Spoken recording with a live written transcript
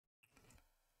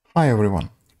Hi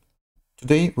everyone.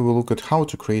 Today we will look at how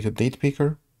to create a date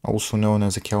picker, also known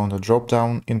as a calendar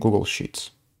dropdown in Google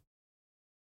Sheets.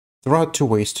 There are two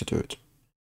ways to do it.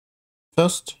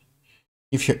 First,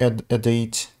 if you add a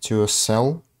date to a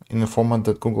cell in a format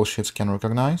that Google Sheets can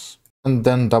recognize, and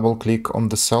then double-click on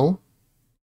the cell,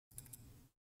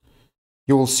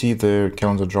 you will see the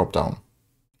calendar dropdown.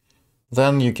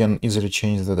 Then you can easily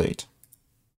change the date.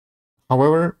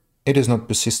 However, it is not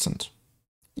persistent.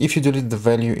 If you delete the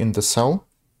value in the cell,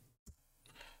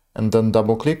 and then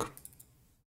double-click,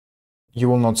 you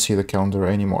will not see the calendar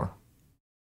anymore.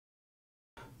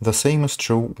 The same is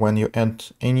true when you add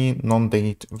any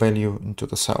non-date value into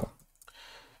the cell.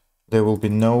 There will be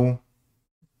no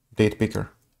date picker.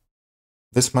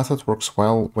 This method works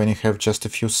well when you have just a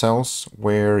few cells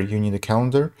where you need a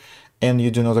calendar and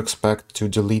you do not expect to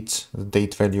delete the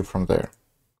date value from there.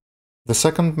 The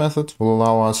second method will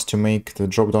allow us to make the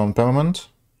dropdown permanent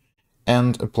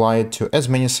and apply it to as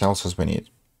many cells as we need.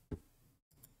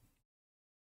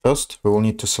 First, we will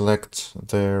need to select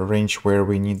the range where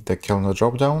we need the calendar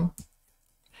dropdown.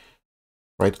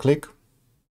 Right-click,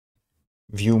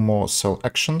 View More Cell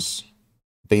Actions,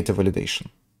 Data Validation.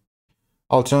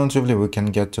 Alternatively, we can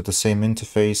get to the same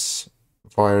interface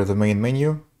via the main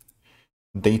menu,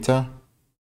 Data,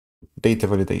 Data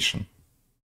Validation.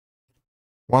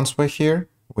 Once we're here,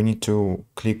 we need to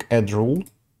click Add Rule.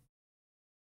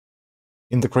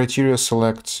 In the criteria,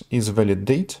 select Is Valid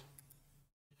Date,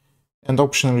 and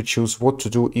optionally choose what to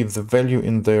do if the value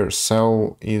in their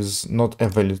cell is not a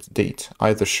valid date,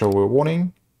 either show a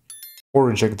warning or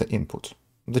reject the input.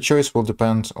 The choice will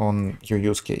depend on your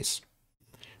use case.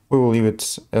 We will leave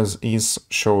it as is,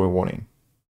 show a warning.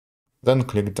 Then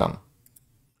click Done.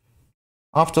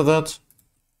 After that,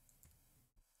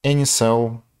 any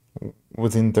cell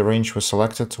within the range we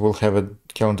selected will have a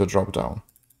calendar dropdown.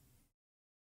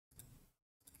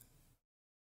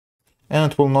 And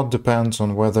it will not depend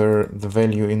on whether the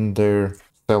value in their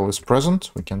cell is present.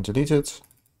 We can delete it,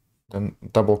 then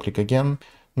double click again,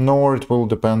 nor it will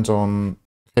depend on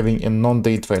having a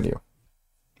non-date value.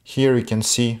 Here you can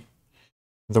see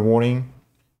the warning,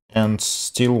 and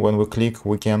still when we click,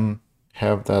 we can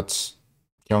have that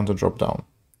calendar dropdown.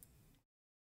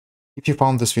 If you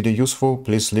found this video useful,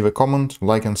 please leave a comment,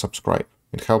 like and subscribe.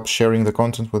 It helps sharing the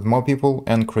content with more people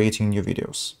and creating new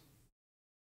videos.